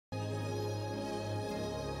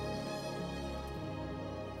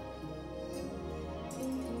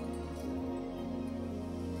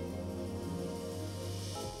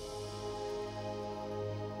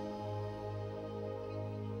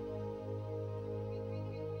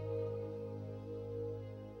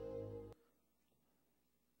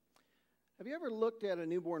Have you ever looked at a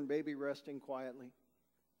newborn baby resting quietly?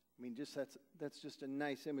 I mean, that's just a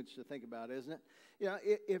nice image to think about, isn't it? Yeah,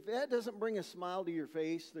 if that doesn't bring a smile to your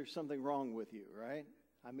face, there's something wrong with you, right?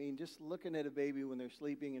 I mean, just looking at a baby when they're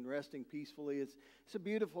sleeping and resting peacefully, it's a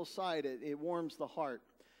beautiful sight. It warms the heart.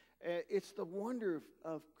 It's the wonder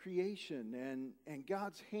of creation and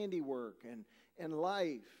God's handiwork and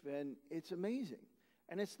life, and it's amazing.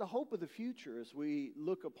 And it's the hope of the future as we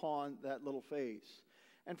look upon that little face.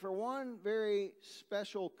 And for one very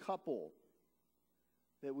special couple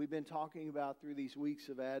that we've been talking about through these weeks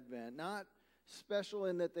of Advent, not special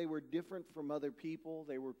in that they were different from other people,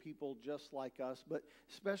 they were people just like us, but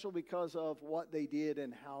special because of what they did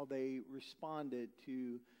and how they responded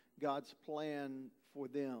to God's plan for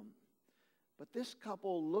them. But this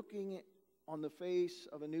couple, looking on the face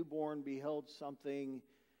of a newborn, beheld something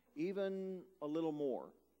even a little more,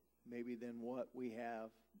 maybe, than what we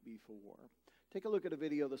have before. Take a look at a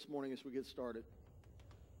video this morning as we get started.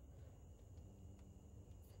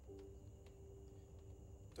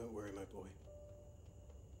 Don't worry, my boy.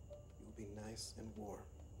 You'll be nice and warm.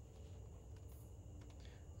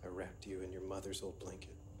 I wrapped you in your mother's old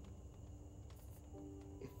blanket.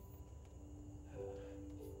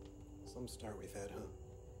 Some start we've had, huh?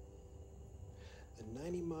 A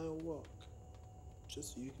 90-mile walk,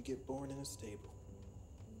 just so you could get born in a stable.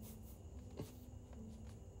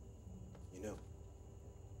 You know,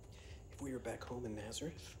 if we were back home in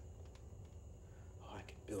Nazareth, I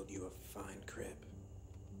could build you a fine crib.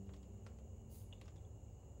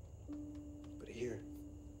 But here,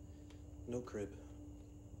 no crib.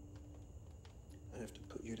 I have to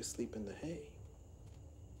put you to sleep in the hay.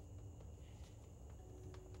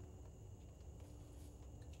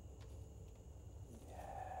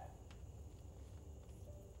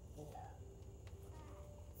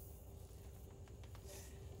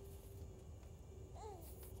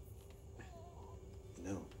 You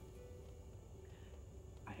know,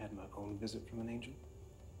 I had my own visit from an angel.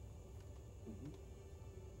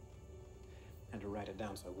 And to write it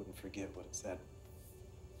down so I wouldn't forget what it said.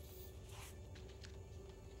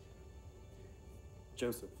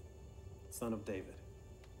 Joseph, son of David,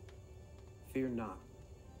 fear not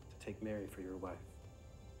to take Mary for your wife.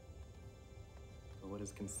 For what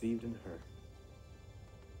is conceived in her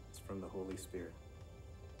is from the Holy Spirit.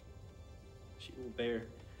 She will bear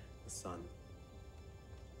a son,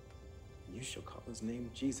 and you shall call his name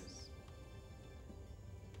Jesus.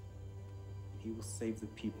 And he will save the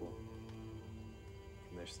people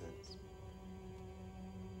from their sins.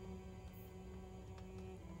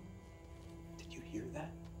 Did you hear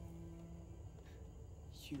that?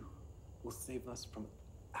 You will save us from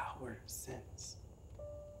our sins.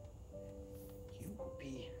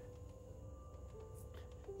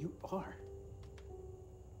 You are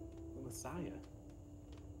the Messiah.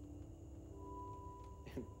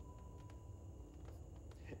 And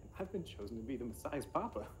I've been chosen to be the Messiah's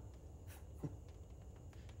papa.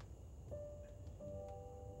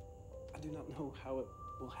 I do not know how it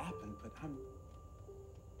will happen, but I'm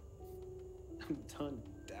done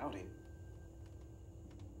doubting.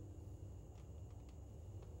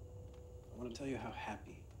 I want to tell you how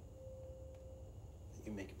happy that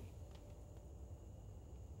you make me.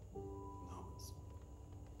 No, it's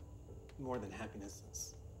more than happiness.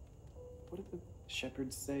 It's, what did the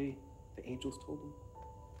shepherds say the angels told them?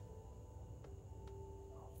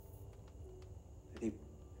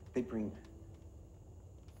 They bring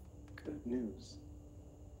good news,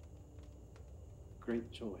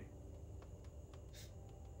 great joy.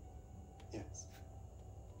 Yes,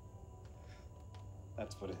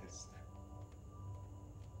 that's what it is.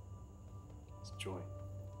 It's joy.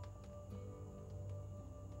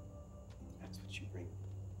 That's what you bring.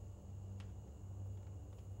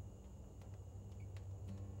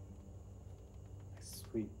 My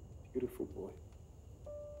sweet, beautiful boy.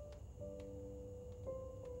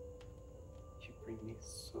 You bring me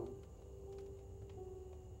so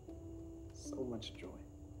much joy.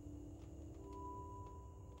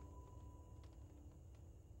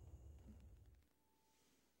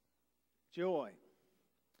 Joy.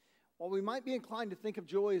 While we might be inclined to think of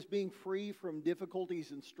joy as being free from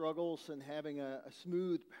difficulties and struggles and having a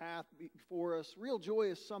smooth path before us, real joy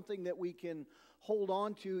is something that we can hold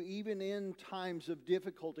on to even in times of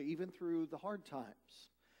difficulty, even through the hard times.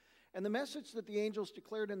 And the message that the angels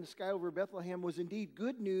declared in the sky over Bethlehem was indeed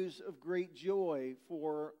good news of great joy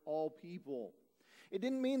for all people. It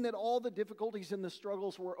didn't mean that all the difficulties and the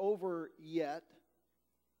struggles were over yet,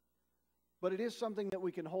 but it is something that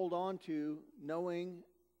we can hold on to, knowing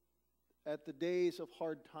that the days of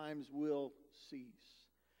hard times will cease.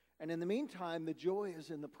 And in the meantime, the joy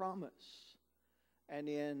is in the promise and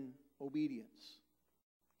in obedience,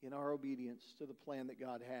 in our obedience to the plan that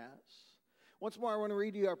God has. Once more, I want to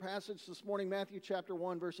read you our passage this morning, Matthew chapter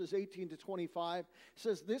 1, verses 18 to 25. It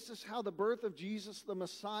says, "This is how the birth of Jesus the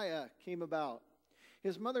Messiah came about.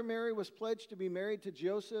 His mother Mary was pledged to be married to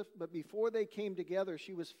Joseph, but before they came together,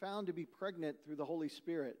 she was found to be pregnant through the Holy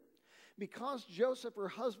Spirit. Because Joseph, her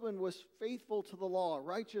husband, was faithful to the law, a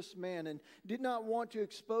righteous man, and did not want to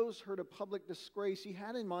expose her to public disgrace, he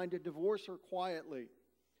had in mind to divorce her quietly.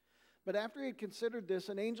 But after he had considered this,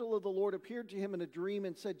 an angel of the Lord appeared to him in a dream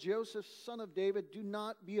and said, 'Joseph, son of David, do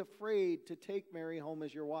not be afraid to take Mary home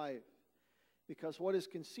as your wife, because what is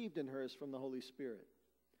conceived in her is from the Holy Spirit.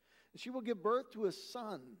 And she will give birth to a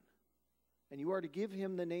son, and you are to give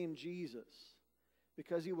him the name Jesus,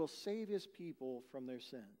 because he will save his people from their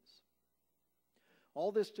sins.'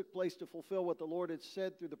 All this took place to fulfill what the Lord had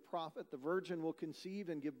said through the prophet, 'The virgin will conceive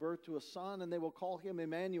and give birth to a son, and they will call him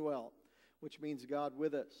Emmanuel,' which means God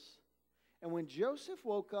with us. And when Joseph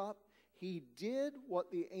woke up, he did what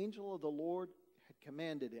the angel of the Lord had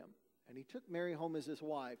commanded him, and he took Mary home as his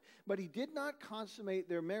wife. But he did not consummate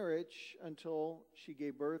their marriage until she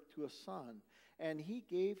gave birth to a son, and he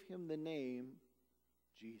gave him the name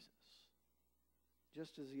Jesus,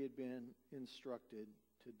 just as he had been instructed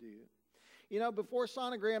to do." You know, before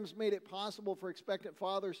sonograms made it possible for expectant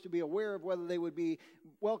fathers to be aware of whether they would be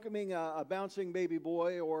welcoming a bouncing baby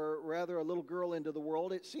boy or rather a little girl into the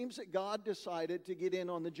world, it seems that God decided to get in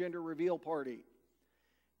on the gender reveal party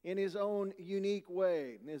in his own unique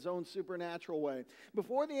way, in his own supernatural way.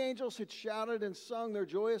 Before the angels had shouted and sung their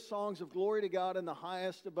joyous songs of glory to God in the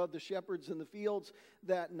highest above the shepherds in the fields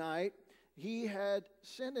that night, he had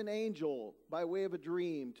sent an angel by way of a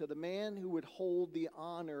dream to the man who would hold the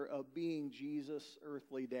honor of being Jesus'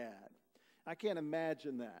 earthly dad. I can't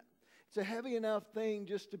imagine that. It's a heavy enough thing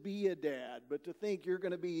just to be a dad, but to think you're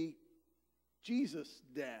going to be Jesus'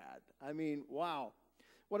 dad. I mean, wow.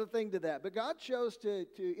 What a thing to that. But God chose to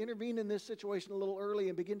intervene in this situation a little early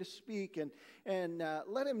and begin to speak and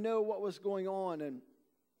let him know what was going on. And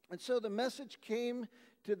so the message came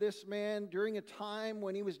to this man during a time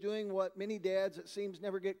when he was doing what many dads, it seems,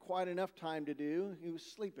 never get quite enough time to do. He was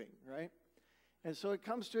sleeping, right? And so it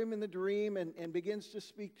comes to him in the dream and begins to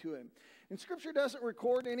speak to him. And Scripture doesn't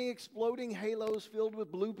record any exploding halos filled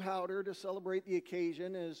with blue powder to celebrate the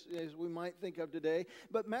occasion as we might think of today.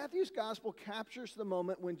 But Matthew's gospel captures the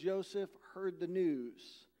moment when Joseph heard the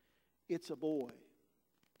news. It's a boy.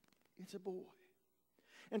 It's a boy.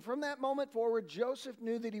 And from that moment forward, Joseph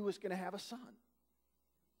knew that he was going to have a son.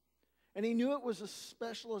 And he knew it was a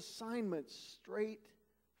special assignment straight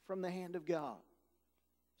from the hand of God.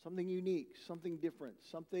 Something unique, something different,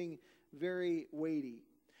 something very weighty.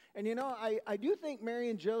 And you know, I do think Mary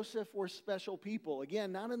and Joseph were special people.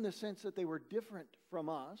 Again, not in the sense that they were different from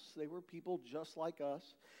us. They were people just like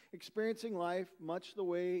us, experiencing life much the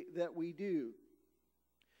way that we do.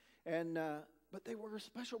 But they were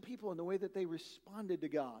special people in the way that they responded to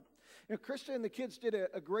God. You know, Krista and the kids did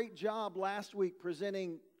a great job last week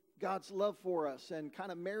presenting God's love for us and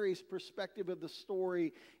kind of Mary's perspective of the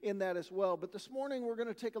story in that as well. But this morning we're going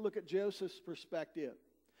to take a look at Joseph's perspective,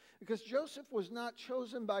 because Joseph was not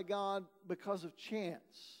chosen by God because of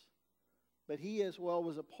chance, but he as well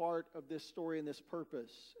was a part of this story and this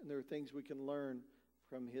purpose, and there are things we can learn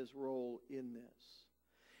from his role in this.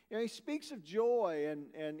 You know, he speaks of joy,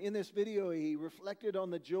 and in this video he reflected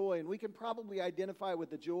on the joy, and we can probably identify with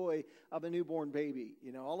the joy of a newborn baby.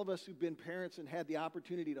 You know, all of us who've been parents and had the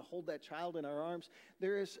opportunity to hold that child in our arms,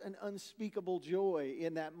 there is an unspeakable joy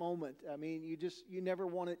in that moment. I mean, you never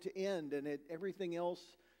want it to end, and everything else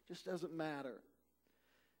just doesn't matter.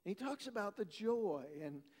 And he talks about the joy,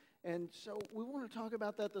 and so we want to talk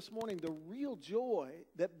about that this morning, the real joy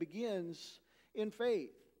that begins in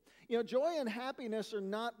faith. You know, joy and happiness are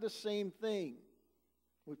not the same thing.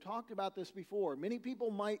 We've talked about this before. Many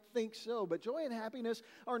people might think so, but joy and happiness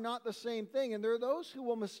are not the same thing. And there are those who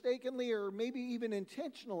will mistakenly or maybe even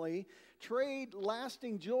intentionally trade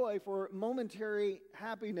lasting joy for momentary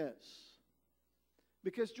happiness.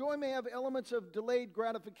 Because joy may have elements of delayed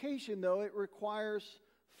gratification, though it requires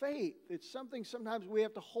faith. It's something sometimes we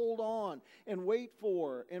have to hold on and wait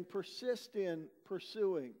for and persist in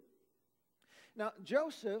pursuing. Now,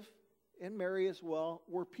 Joseph and Mary as well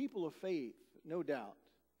were people of faith, no doubt.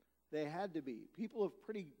 They had to be. People of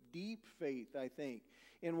pretty deep faith, I think,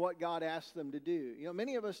 in what God asked them to do. You know,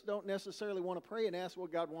 many of us don't necessarily want to pray and ask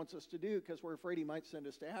what God wants us to do because we're afraid He might send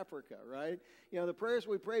us to Africa, right? You know, the prayers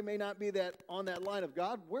we pray may not be that on that line of,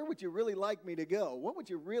 God, where would you really like me to go? What would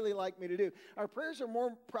you really like me to do? Our prayers are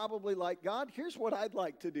more probably like, God, here's what I'd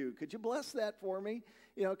like to do. Could you bless that for me?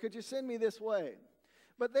 You know, could you send me this way?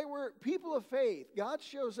 But they were people of faith. God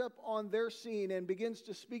shows up on their scene and begins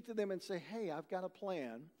to speak to them and say, hey, I've got a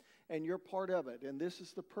plan, and you're part of it, and this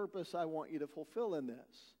is the purpose I want you to fulfill in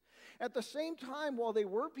this. At the same time, while they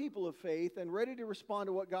were people of faith and ready to respond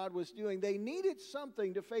to what God was doing, they needed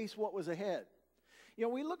something to face what was ahead. You know,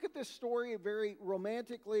 we look at this story very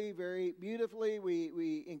romantically, very beautifully.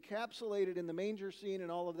 We encapsulate it in the manger scene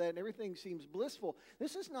and all of that, and everything seems blissful.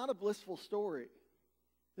 This is not a blissful story.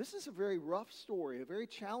 This is a very rough story, a very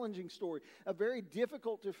challenging story, a very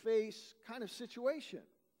difficult to face kind of situation.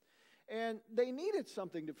 And they needed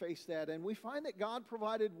something to face that, and we find that God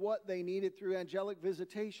provided what they needed through angelic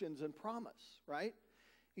visitations and promise, right?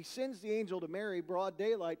 He sends the angel to Mary, broad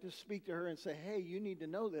daylight, to speak to her and say, hey, you need to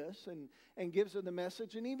know this, and gives her the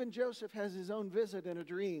message. And even Joseph has his own visit in a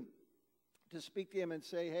dream to speak to him and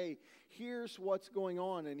say, hey, here's what's going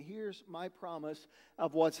on, and here's my promise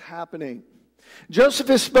of what's happening.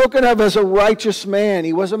 Joseph is spoken of as a righteous man.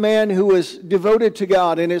 He was a man who was devoted to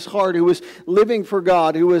God in his heart, who was living for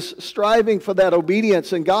God, who was striving for that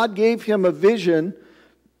obedience. And God gave him a vision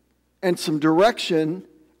and some direction,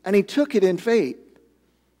 and he took it in faith.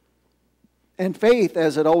 And faith,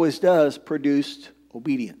 as it always does, produced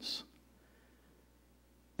obedience.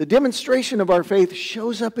 The demonstration of our faith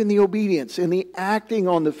shows up in the obedience, in the acting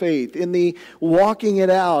on the faith, in the walking it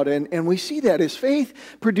out. And we see that as faith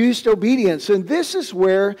produced obedience. And this is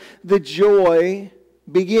where the joy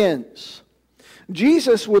begins.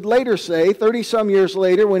 Jesus would later say, 30-some years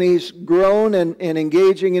later, when he's grown and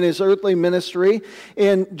engaging in his earthly ministry,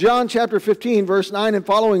 in John chapter 15, verse 9 and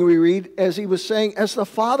following, we read, as he was saying, as the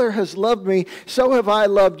Father has loved me, so have I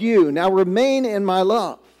loved you. Now remain in my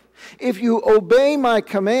love. If you obey my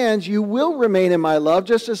commands, you will remain in my love,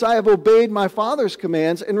 just as I have obeyed my Father's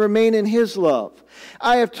commands and remain in his love.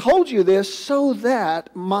 I have told you this so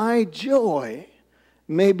that my joy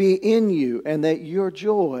may be in you and that your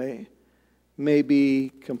joy may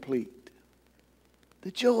be complete.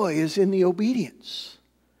 The joy is in the obedience,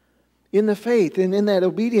 in the faith, and in that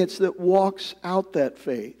obedience that walks out that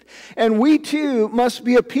faith. And we too must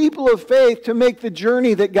be a people of faith to make the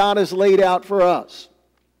journey that God has laid out for us.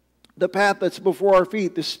 The path that's before our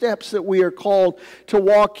feet, the steps that we are called to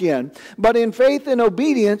walk in. But in faith and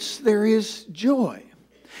obedience, there is joy.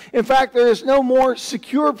 In fact, there is no more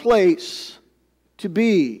secure place to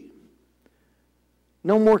be,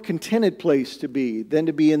 no more contented place to be than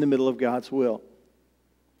to be in the middle of God's will.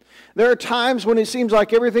 There are times when it seems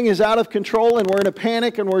like everything is out of control and we're in a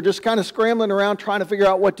panic and we're just kind of scrambling around trying to figure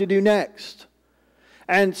out what to do next.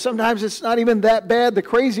 And sometimes it's not even that bad, the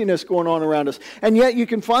craziness going on around us. And yet you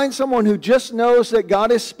can find someone who just knows that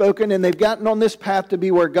God has spoken and they've gotten on this path to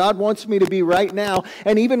be where God wants me to be right now.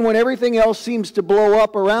 And even when everything else seems to blow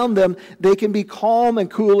up around them, they can be calm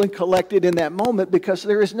and cool and collected in that moment because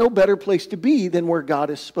there is no better place to be than where God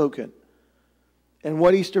has spoken and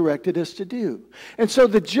what he's directed us to do. And so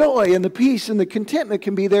the joy and the peace and the contentment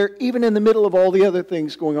can be there even in the middle of all the other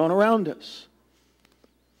things going on around us.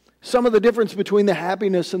 Some of the difference between the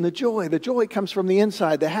happiness and the joy comes from the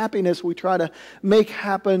inside. The happiness we try to make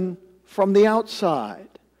happen from the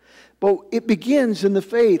outside. But it begins in the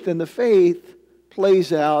faith, and the faith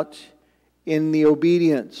plays out in the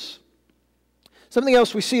obedience. Something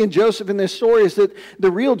else we see in Joseph in this story is that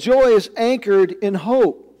the real joy is anchored in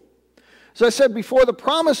hope. As I said before, the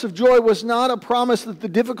promise of joy was not a promise that the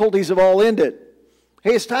difficulties have all ended.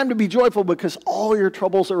 Hey, it's time to be joyful because all your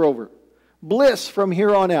troubles are over. Bliss from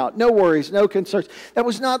here on out. No worries, no concerns. That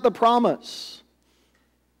was not the promise.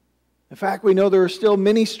 In fact, we know there are still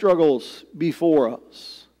many struggles before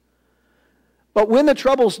us. But when the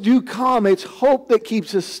troubles do come, it's hope that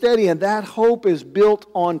keeps us steady, and that hope is built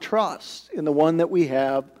on trust in the one that we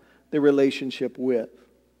have the relationship with.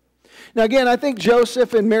 Now again, I think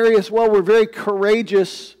Joseph and Mary as well were very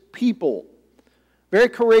courageous people. Very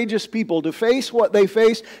courageous people to face what they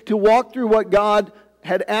faced, to walk through what God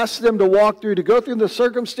had asked them to walk through, to go through the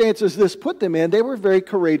circumstances this put them in. They were very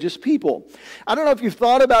courageous people. I don't know if you've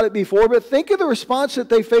thought about it before, but think of the response that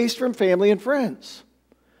they faced from family and friends.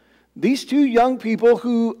 These two young people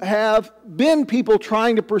who have been people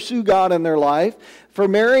trying to pursue God in their life. For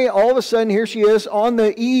Mary, all of a sudden, here she is on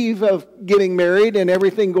the eve of getting married and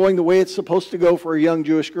everything going the way it's supposed to go for a young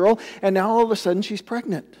Jewish girl. And now all of a sudden she's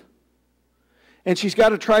pregnant. And she's got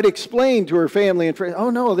to try to explain to her family and friends, oh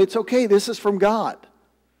no, it's okay, this is from God.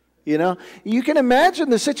 You know, you can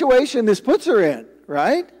imagine the situation this puts her in,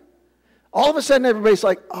 right? All of a sudden everybody's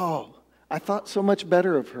like, oh, I thought so much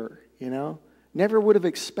better of her, you know. Never would have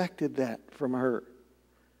expected that from her.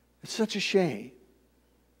 It's such a shame.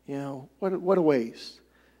 You know, what a waste.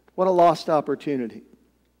 What a lost opportunity.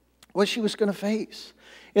 What she was going to face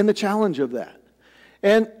in the challenge of that.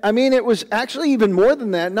 And I mean, it was actually even more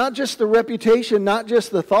than that. Not just the reputation, not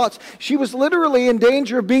just the thoughts. She was literally in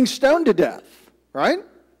danger of being stoned to death, right?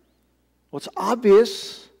 Well, it's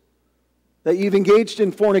obvious that you've engaged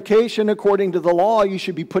in fornication. According to the law, you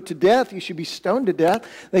should be put to death. You should be stoned to death.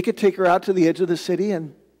 They could take her out to the edge of the city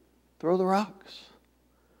and throw the rocks.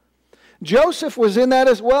 Joseph was in that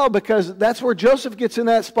as well, because that's where Joseph gets in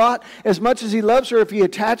that spot. As much as he loves her, if he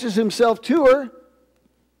attaches himself to her,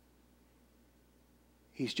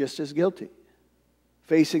 he's just as guilty,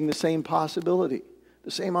 facing the same possibility,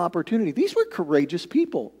 the same opportunity. These were courageous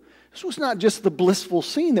people. This was not just the blissful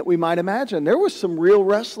scene that we might imagine. There was some real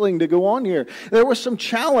wrestling to go on here. There was some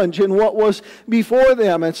challenge in what was before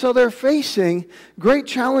them. And so they're facing great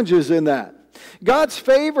challenges in that. God's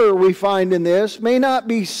favor, we find in this, may not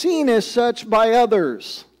be seen as such by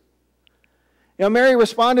others. You know, Mary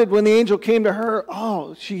responded when the angel came to her,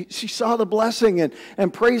 she saw the blessing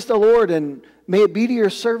and praised the Lord, and may it be to your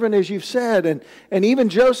servant as you've said. And even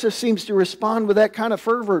Joseph seems to respond with that kind of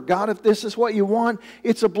fervor. God, if this is what you want,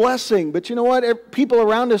 it's a blessing. But you know what? People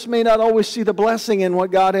around us may not always see the blessing in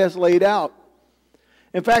what God has laid out.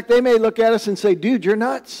 In fact, they may look at us and say, dude, you're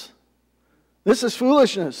nuts. This is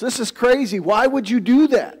foolishness. This is crazy. Why would you do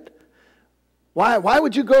that? Why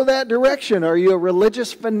would you go that direction? Are you a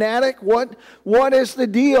religious fanatic? What is the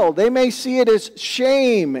deal? They may see it as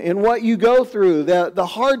shame in what you go through, the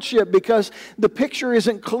hardship, because the picture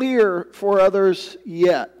isn't clear for others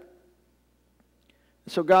yet.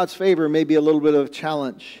 So God's favor may be a little bit of a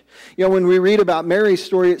challenge. You know, when we read about Mary's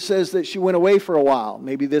story, it says that she went away for a while.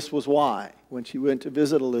 Maybe this was why, when she went to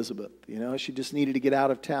visit Elizabeth. You know, she just needed to get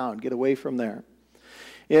out of town, get away from there.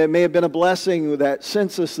 It may have been a blessing with that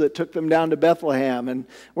census that took them down to Bethlehem. And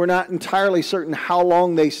we're not entirely certain how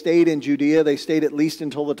long they stayed in Judea. They stayed at least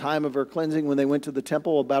until the time of her cleansing when they went to the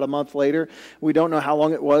temple about a month later. We don't know how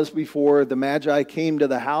long it was before the Magi came to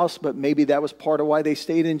the house, but maybe that was part of why they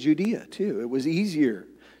stayed in Judea too. It was easier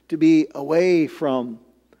to be away from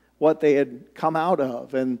what they had come out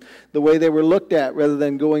of and the way they were looked at, rather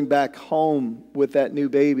than going back home with that new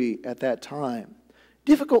baby at that time.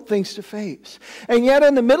 Difficult things to face. And yet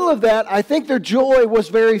in the middle of that, I think their joy was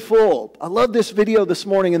very full. I love this video this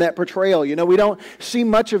morning and that portrayal. You know, we don't see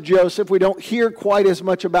much of Joseph. We don't hear quite as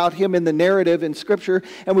much about him in the narrative in Scripture.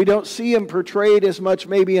 And we don't see him portrayed as much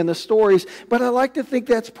maybe in the stories. But I like to think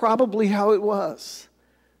that's probably how it was.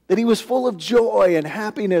 That he was full of joy and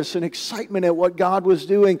happiness and excitement at what God was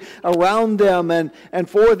doing around them and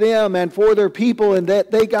for their people, and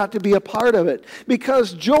that they got to be a part of it.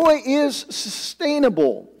 Because joy is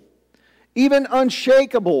sustainable, even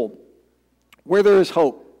unshakable, where there is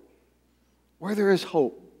hope. Where there is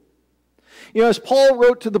hope. You know, as Paul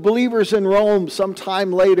wrote to the believers in Rome some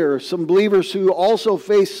time later, some believers who also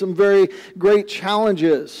faced some very great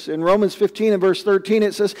challenges. In Romans 15 and verse 13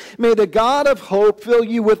 it says, "May the God of hope fill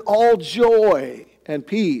you with all joy and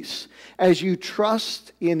peace as you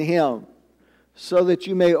trust in Him, so that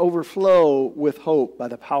you may overflow with hope by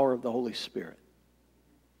the power of the Holy Spirit."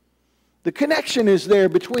 The connection is there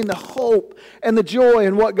between the hope and the joy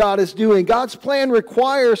in what God is doing. God's plan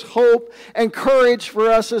requires hope and courage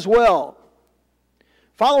for us as well.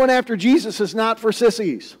 Following after Jesus is not for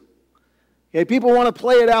sissies. Okay, people want to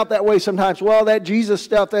play it out that way sometimes. Well, that Jesus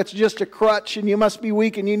stuff, that's just a crutch and you must be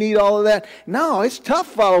weak and you need all of that. No, it's tough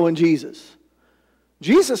following Jesus.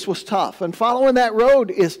 Jesus was tough, and following that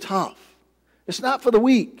road is tough. It's not for the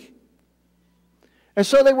weak. And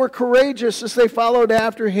so they were courageous as they followed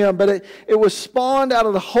after Him, but it was spawned out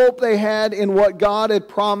of the hope they had in what God had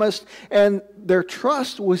promised, and their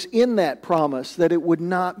trust was in that promise, that it would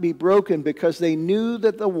not be broken, because they knew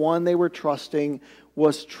that the one they were trusting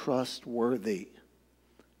was trustworthy.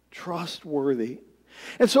 Trustworthy.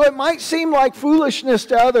 And so it might seem like foolishness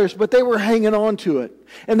to others, but they were hanging on to it.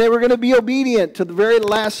 And they were going to be obedient to the very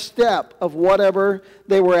last step of whatever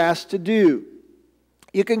they were asked to do.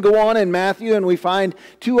 You can go on in Matthew, and we find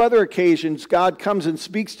two other occasions God comes and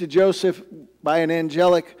speaks to Joseph by an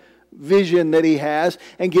angelic vision that he has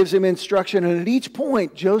and gives him instruction. And at each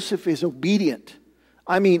point, Joseph is obedient.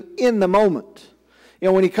 I mean, in the moment. You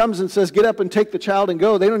know, when he comes and says, "Get up and take the child and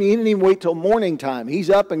go," he didn't even wait till morning time. He's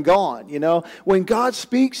up and gone, you know. When God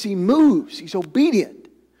speaks, he moves. He's obedient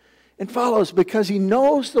and follows, because he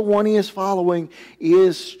knows the one he is following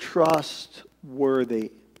is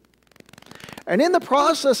trustworthy. And in the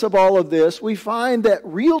process of all of this, we find that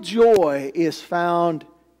real joy is found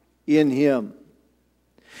in Him.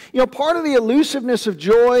 You know, part of the elusiveness of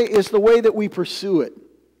joy is the way that we pursue it.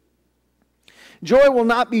 Joy will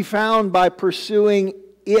not be found by pursuing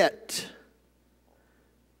it,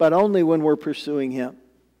 but only when we're pursuing Him.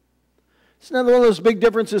 It's another one of those big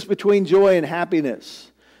differences between joy and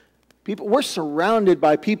happiness. We're surrounded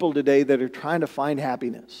by people today that are trying to find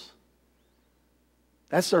happiness.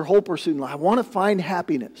 That's their whole pursuit in life. I want to find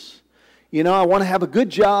happiness. You know, I want to have a good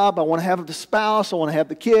job. I want to have the spouse. I want to have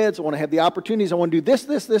the kids. I want to have the opportunities. I want to do this,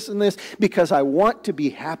 this, this, and this because I want to be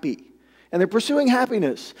happy. And they're pursuing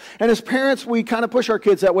happiness. And as parents, we kind of push our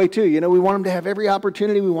kids that way too. You know, we want them to have every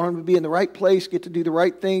opportunity. We want them to be in the right place, get to do the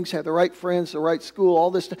right things, have the right friends, the right school, all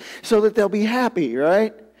this stuff, so that they'll be happy,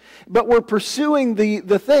 right? But we're pursuing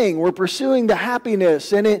the thing. We're pursuing the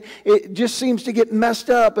happiness. And it just seems to get messed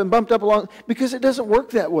up and bumped up along because it doesn't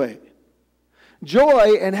work that way.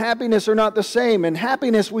 Joy and happiness are not the same. And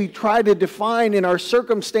happiness we try to define in our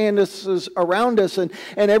circumstances around us and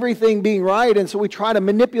everything being right. And so we try to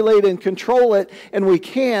manipulate and control it, and we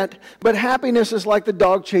can't. But happiness is like the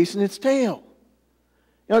dog chasing its tail.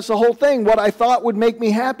 You know, it's the whole thing. What I thought would make me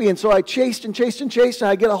happy, and so I chased and chased and chased, and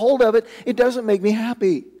I get a hold of it. It doesn't make me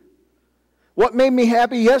happy. What made me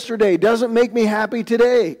happy yesterday doesn't make me happy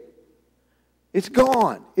today. It's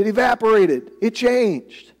gone. It evaporated. It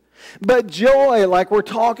changed. But joy, like we're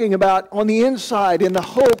talking about on the inside, in the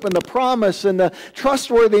hope and the promise and the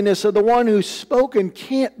trustworthiness of the one who's spoken,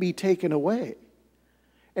 can't be taken away.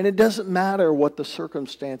 And it doesn't matter what the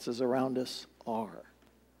circumstances around us are.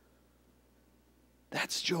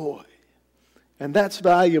 That's joy. And that's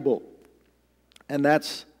valuable. And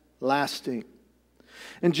that's lasting.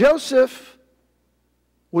 And Joseph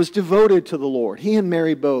was devoted to the Lord. He and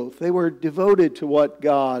Mary both. They were devoted to what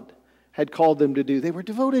God had called them to do. They were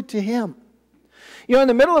devoted to Him. You know, in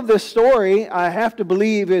the middle of this story, I have to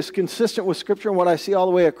believe is consistent with Scripture and what I see all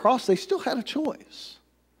the way across. They still had a choice.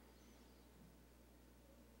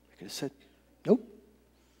 They could have said, nope,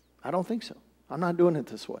 I don't think so. I'm not doing it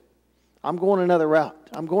this way. I'm going another route.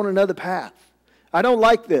 I'm going another path. I don't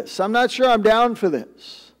like this. I'm not sure I'm down for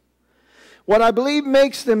this. What I believe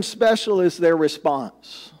makes them special is their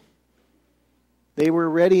response. They were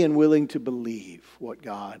ready and willing to believe what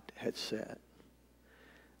God had said.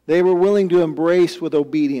 They were willing to embrace with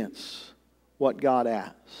obedience what God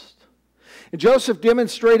asked. And Joseph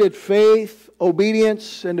demonstrated faith,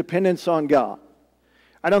 obedience, and dependence on God.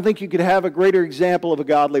 I don't think you could have a greater example of a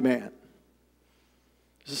godly man.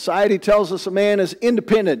 Society tells us a man is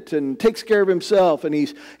independent and takes care of himself, and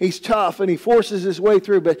he's tough and he forces his way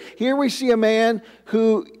through. But here we see a man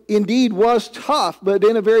who indeed was tough, but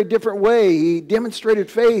in a very different way. He demonstrated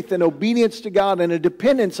faith and obedience to God and a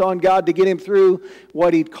dependence on God to get him through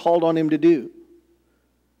what He'd called on him to do.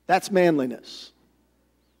 That's manliness.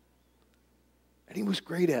 And he was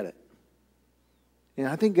great at it. And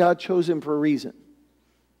I think God chose him for a reason.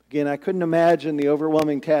 Again, I couldn't imagine the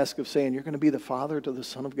overwhelming task of saying, you're going to be the father to the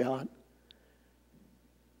Son of God.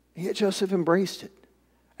 And yet Joseph embraced it.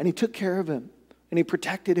 And he took care of him. And he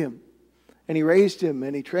protected him. And he raised him.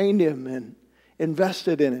 And he trained him. And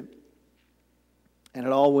invested in him. And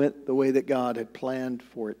it all went the way that God had planned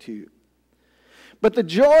for it to. But the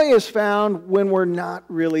joy is found when we're not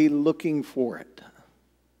really looking for it.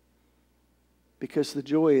 Because the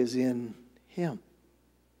joy is in Him.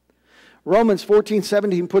 Romans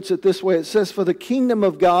 14:17 puts it this way. It says, for the kingdom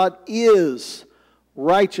of God is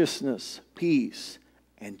righteousness, peace,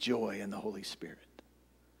 and joy in the Holy Spirit.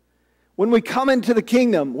 When we come into the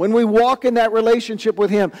kingdom, when we walk in that relationship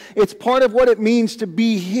with Him, it's part of what it means to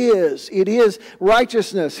be His. It is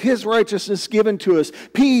righteousness, His righteousness given to us.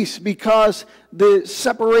 Peace, because the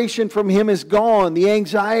separation from Him is gone. The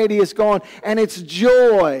anxiety is gone. And it's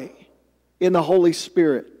joy in the Holy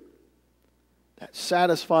Spirit. That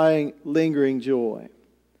satisfying, lingering joy.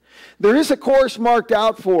 There is a course marked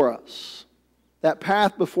out for us, that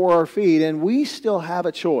path before our feet, and we still have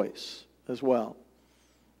a choice as well.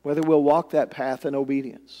 Whether we'll walk that path in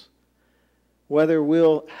obedience. Whether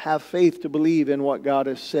we'll have faith to believe in what God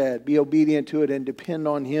has said, be obedient to it, and depend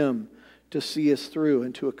on Him to see us through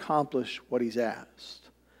and to accomplish what He's asked.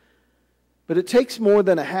 But it takes more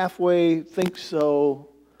than a halfway, think so,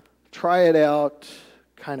 try it out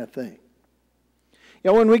kind of thing. You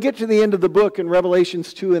know, when we get to the end of the book in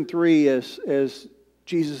Revelations 2 and 3, as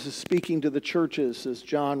Jesus is speaking to the churches, as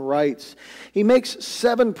John writes, He makes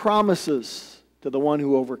 7 promises to the one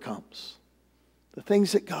who overcomes. The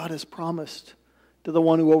things that God has promised to the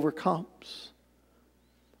one who overcomes.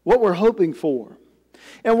 What we're hoping for.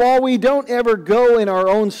 And while we don't ever go in our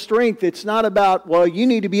own strength, it's not about, well, you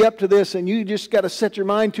need to be up to this and you just got to set your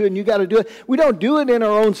mind to it and you got to do it. We don't do it in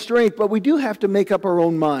our own strength, but we do have to make up our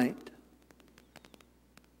own mind.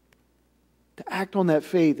 To act on that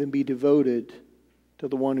faith and be devoted to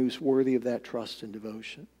the one who's worthy of that trust and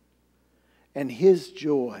devotion. And His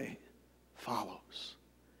joy follows.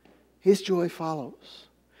 His joy follows.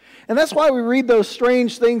 And that's why we read those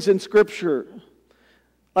strange things in Scripture.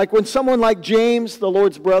 Like when someone like James, the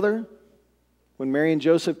Lord's brother, when Mary and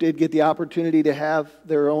Joseph did get the opportunity to have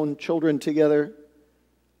their own children together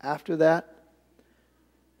after that,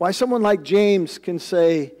 why someone like James can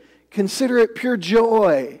say, "Consider it pure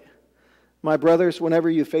joy, my brothers, whenever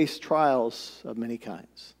you face trials of many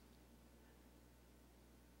kinds,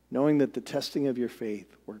 knowing that the testing of your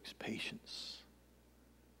faith works patience,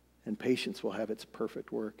 and patience will have its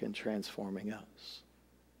perfect work in transforming us."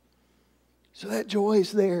 So that joy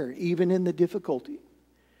is there, even in the difficulty.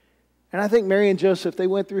 And I think Mary and Joseph, they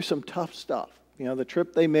went through some tough stuff. You know, the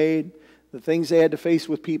trip they made, the things they had to face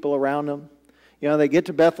with people around them. You know, they get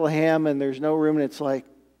to Bethlehem and there's no room, and it's like,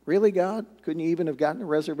 really, God? Couldn't you even have gotten a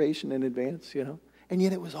reservation in advance, you know? And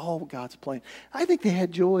yet it was all God's plan. I think they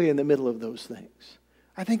had joy in the middle of those things.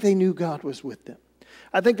 I think they knew God was with them.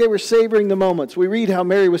 I think they were savoring the moments. We read how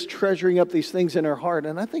Mary was treasuring up these things in her heart,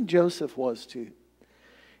 and I think Joseph was too,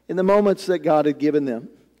 in the moments that God had given them.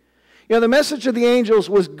 You know, the message of the angels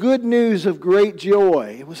was good news of great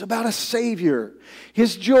joy. It was about a Savior.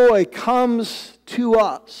 His joy comes to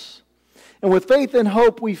us. And with faith and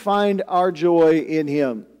hope, we find our joy in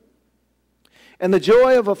Him. And the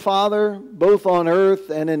joy of a Father, both on earth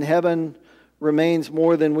and in heaven, remains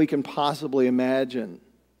more than we can possibly imagine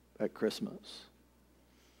at Christmas.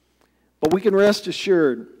 But we can rest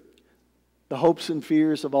assured the hopes and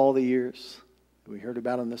fears of all the years that we heard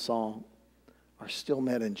about in the song are still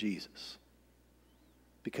met in Jesus,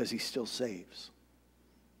 because He still saves.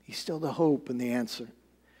 He's still the hope and the answer.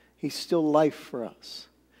 He's still life for us.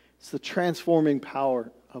 It's the transforming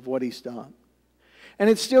power of what He's done. And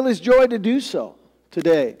it's still His joy to do so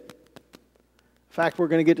today. In fact, we're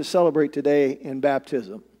going to get to celebrate today in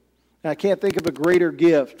baptism. And I can't think of a greater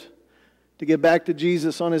gift to give back to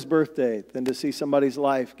Jesus on His birthday than to see somebody's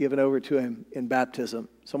life given over to Him in baptism.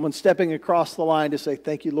 Someone stepping across the line to say,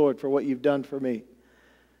 "Thank you, Lord, for what you've done for me.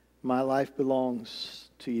 My life belongs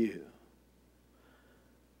to you."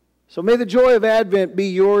 So may the joy of Advent be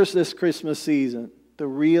yours this Christmas season, the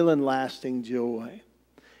real and lasting joy.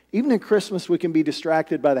 Even in Christmas, we can be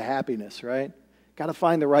distracted by the happiness, right? Got to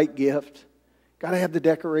find the right gift. Got to have the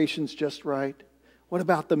decorations just right. What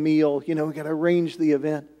about the meal? You know, we got to arrange the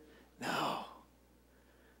event. No.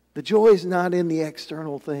 The joy is not in the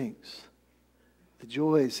external things. The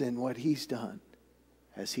joy is in what He's done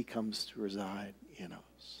as He comes to reside in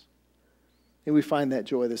us. And we find that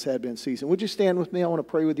joy this Advent season. Would you stand with me? I want to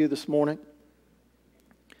pray with you this morning.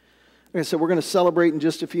 Like I said, we're going to celebrate in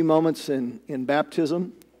just a few moments in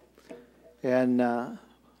baptism. And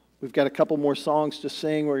we've got a couple more songs to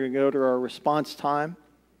sing. We're going to go to our response time.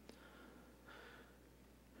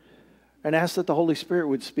 And ask that the Holy Spirit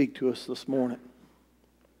would speak to us this morning.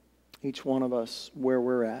 Each one of us where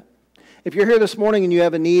we're at. If you're here this morning and you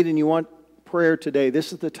have a need and you want prayer today,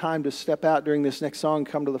 this is the time to step out during this next song.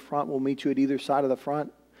 Come to the front. We'll meet you at either side of the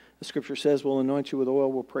front. The Scripture says we'll anoint you with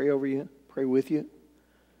oil. We'll pray over you, pray with you.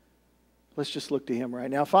 Let's just look to Him right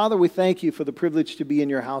now. Father, we thank You for the privilege to be in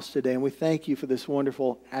Your house today, and we thank You for this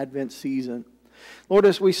wonderful Advent season. Lord,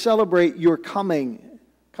 as we celebrate Your coming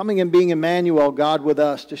and being Emmanuel, God with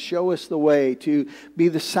us, to show us the way, to be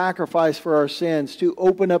the sacrifice for our sins, to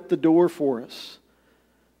open up the door for us.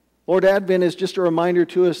 Lord, Advent is just a reminder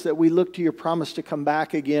to us that we look to Your promise to come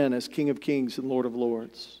back again as King of Kings and Lord of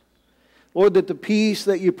Lords. Lord, that the peace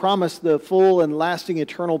that You promised, the full and lasting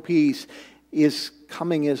eternal peace, is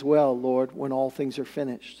coming as well, Lord, when all things are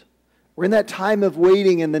finished. We're in that time of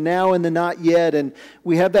waiting in the now and the not yet, and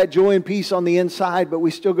we have that joy and peace on the inside, but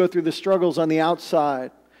we still go through the struggles on the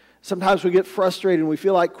outside. Sometimes we get frustrated and we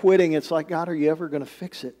feel like quitting. It's like, God, are You ever going to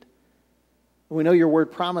fix it? And we know Your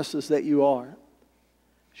word promises that You are.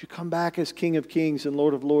 As You come back as King of Kings and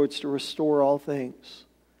Lord of Lords to restore all things.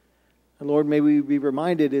 And Lord, may we be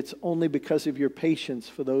reminded it's only because of Your patience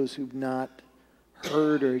for those who've not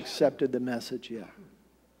heard or accepted the message yet.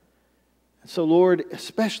 And so, Lord,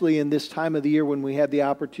 especially in this time of the year when we have the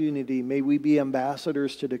opportunity, may we be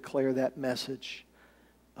ambassadors to declare that message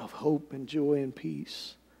of hope and joy and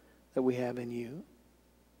peace that we have in You.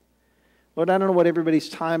 Lord, I don't know what everybody's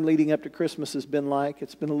time leading up to Christmas has been like.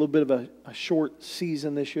 It's been a little bit of a short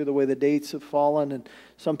season this year, the way the dates have fallen, and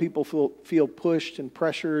some people feel pushed and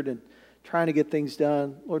pressured and trying to get things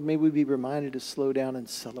done. Lord, may we be reminded to slow down and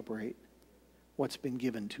celebrate what's been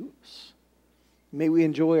given to us. May we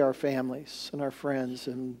enjoy our families and our friends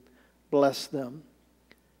and bless them.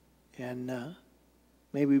 And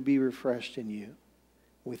may we be refreshed in You.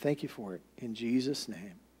 We thank You for it. In Jesus'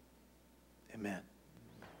 name, amen.